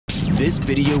This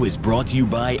video is brought to you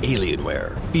by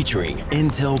Alienware, featuring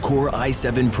Intel Core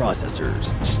i7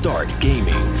 processors. Start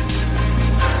gaming.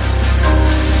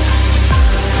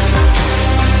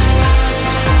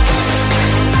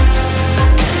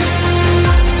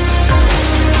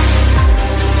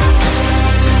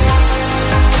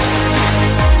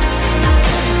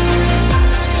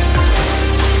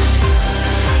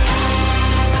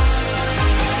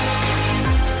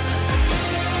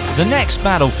 The next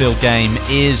Battlefield game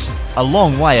is a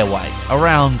long way away,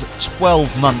 around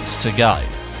 12 months to go.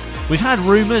 We've had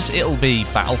rumours it'll be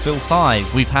Battlefield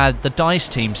 5, we've had the DICE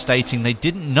team stating they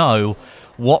didn't know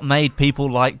what made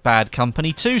people like Bad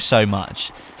Company 2 so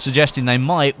much, suggesting they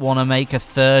might want to make a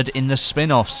third in the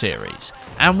spin-off series,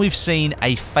 and we've seen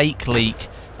a fake leak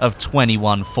of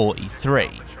 2143.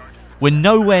 We're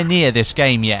nowhere near this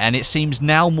game yet, and it seems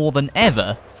now more than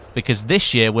ever, because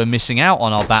this year we're missing out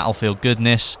on our Battlefield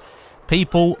goodness.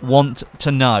 People want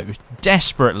to know,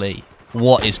 desperately,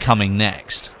 what is coming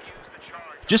next.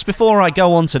 Just before I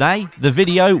go on today, the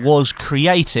video was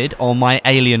created on my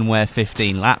Alienware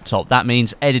 15 laptop. That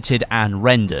means edited and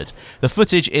rendered. The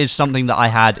footage is something that I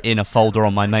had in a folder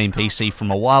on my main PC from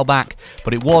a while back,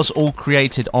 but it was all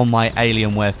created on my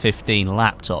Alienware 15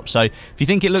 laptop. So if you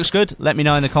think it looks good, let me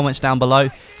know in the comments down below.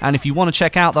 And if you want to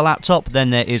check out the laptop, then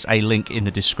there is a link in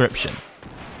the description.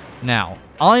 Now,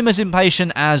 I'm as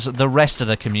impatient as the rest of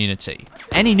the community.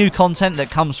 Any new content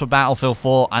that comes for Battlefield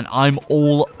 4 and I'm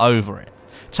all over it.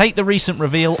 Take the recent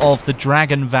reveal of the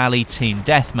Dragon Valley Team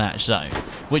Deathmatch Zone,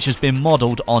 which has been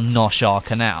modelled on Noshar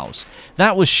Canals.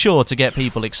 That was sure to get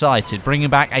people excited, bringing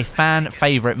back a fan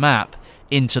favourite map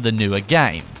into the newer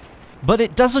game. But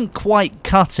it doesn't quite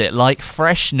cut it like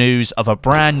fresh news of a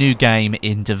brand new game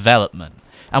in development.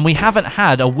 And we haven't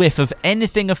had a whiff of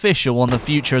anything official on the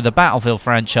future of the Battlefield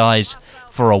franchise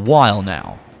for a while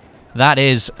now. That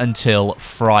is until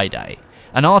Friday.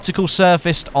 An article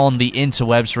surfaced on the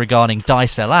interwebs regarding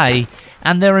DICE LA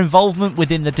and their involvement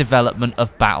within the development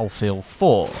of Battlefield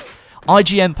 4.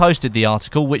 IGN posted the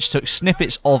article, which took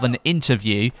snippets of an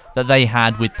interview that they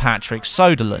had with Patrick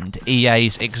Soderlund,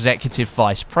 EA's Executive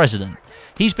Vice President.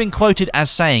 He's been quoted as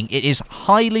saying it is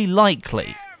highly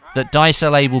likely that DICE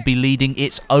LA will be leading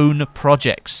its own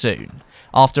project soon,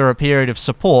 after a period of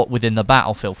support within the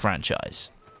Battlefield franchise.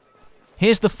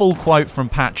 Here's the full quote from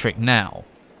Patrick now.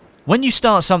 When you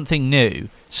start something new,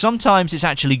 sometimes it's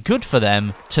actually good for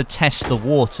them to test the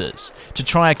waters, to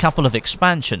try a couple of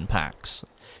expansion packs.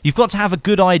 You've got to have a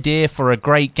good idea for a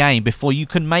great game before you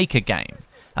can make a game,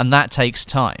 and that takes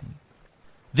time.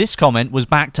 This comment was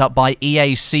backed up by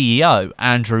EA's CEO,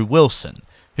 Andrew Wilson,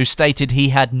 who stated he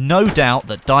had no doubt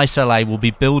that DICE LA will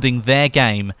be building their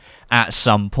game at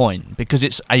some point, because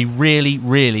it's a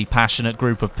really passionate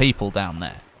group of people down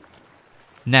there.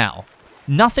 Now,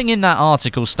 nothing in that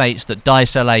article states that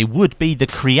DICE LA would be the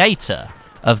creator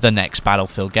of the next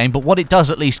Battlefield game, but what it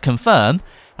does at least confirm,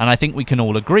 and I think we can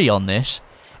all agree on this,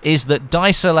 is that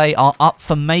DICE LA are up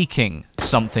for making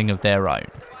something of their own.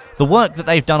 The work that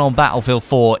they've done on Battlefield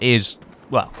 4 is,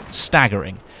 well,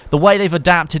 staggering. The way they've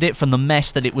adapted it from the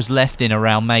mess that it was left in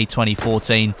around May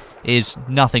 2014 is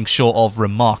nothing short of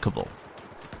remarkable.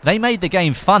 They made the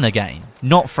game fun again,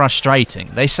 not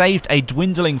frustrating. They saved a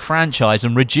dwindling franchise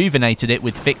and rejuvenated it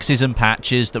with fixes and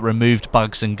patches that removed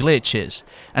bugs and glitches,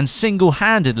 and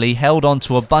single-handedly held on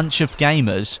to a bunch of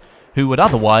gamers who would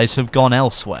otherwise have gone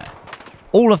elsewhere.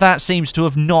 All of that seems to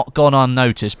have not gone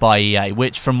unnoticed by EA,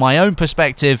 which from my own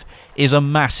perspective is a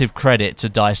massive credit to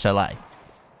DICE LA.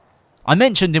 I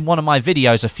mentioned in one of my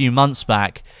videos a few months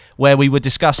back, where we were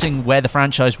discussing where the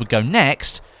franchise would go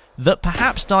next, that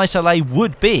perhaps DICE LA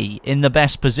would be in the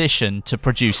best position to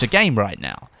produce a game right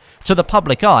now. To the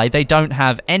public eye, they don't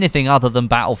have anything other than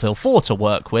Battlefield 4 to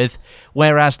work with,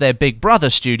 whereas their big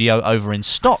brother studio over in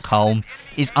Stockholm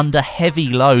is under heavy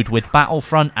load with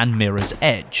Battlefront and Mirror's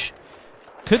Edge.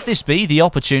 Could this be the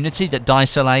opportunity that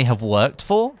DICE LA have worked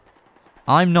for?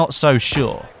 I'm not so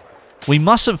sure. We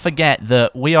mustn't forget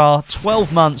that we are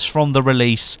 12 months from the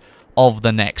release of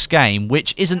the next game,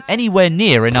 which isn't anywhere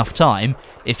near enough time,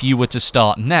 if you were to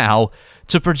start now,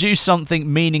 to produce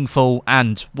something meaningful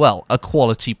and, well, a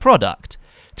quality product.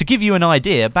 To give you an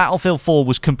idea, Battlefield 4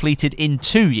 was completed in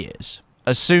 2 years.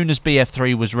 As soon as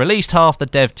BF3 was released, half the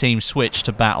dev team switched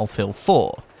to Battlefield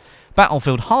 4.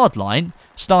 Battlefield Hardline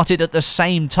started at the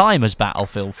same time as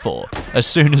Battlefield 4, as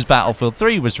soon as Battlefield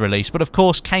 3 was released, but of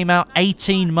course came out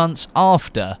 18 months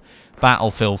after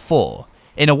Battlefield 4,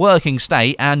 in a working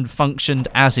state and functioned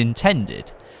as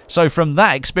intended. So from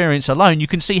that experience alone, you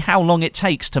can see how long it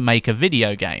takes to make a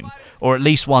video game, or at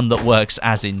least one that works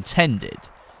as intended.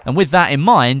 And with that in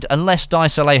mind, unless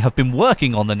Dice LA have been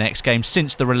working on the next game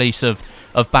since the release of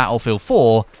Battlefield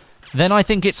 4, then I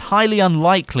think it's highly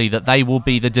unlikely that they will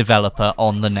be the developer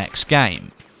on the next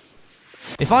game.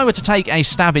 If I were to take a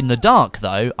stab in the dark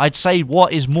though, I'd say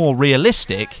what is more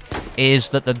realistic is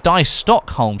that the DICE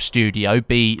Stockholm studio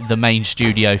be the main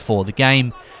studio for the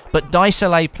game, but DICE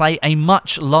LA play a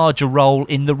much larger role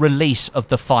in the release of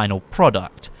the final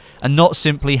product, and not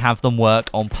simply have them work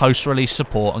on post-release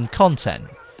support and content.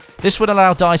 This would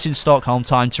allow DICE in Stockholm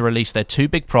time to release their two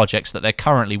big projects that they're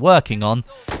currently working on,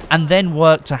 and then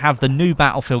work to have the new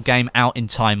Battlefield game out in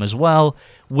time as well,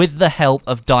 with the help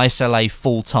of DICE LA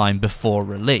full-time before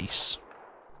release.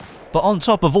 But on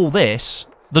top of all this,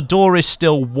 the door is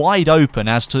still wide open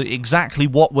as to exactly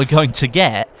what we're going to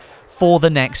get for the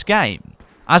next game.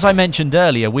 As I mentioned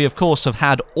earlier, we of course have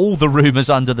had all the rumours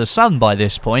under the sun by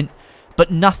this point,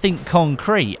 but nothing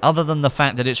concrete other than the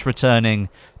fact that it's returning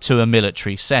to a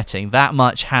military setting. That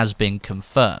much has been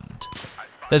confirmed.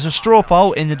 There's a straw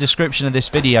poll in the description of this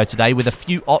video today with a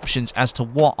few options as to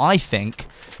what I think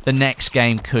the next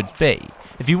game could be.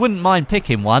 If you wouldn't mind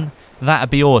picking one, that'd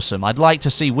be awesome. I'd like to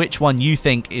see which one you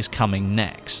think is coming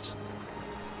next.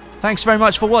 Thanks very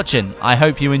much for watching. I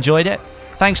hope you enjoyed it.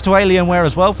 Thanks to Alienware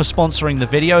as well for sponsoring the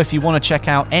video. If you want to check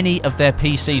out any of their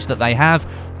PCs that they have,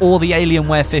 or the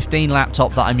Alienware 15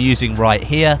 laptop that I'm using right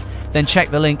here, then check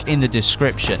the link in the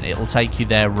description. It'll take you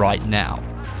there right now.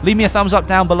 Leave me a thumbs up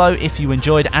down below if you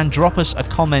enjoyed, and drop us a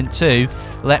comment too.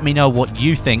 Let me know what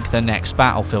you think the next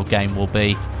Battlefield game will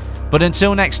be. But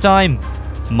until next time,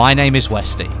 my name is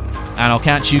Westy, and I'll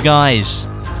catch you guys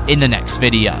in the next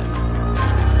video.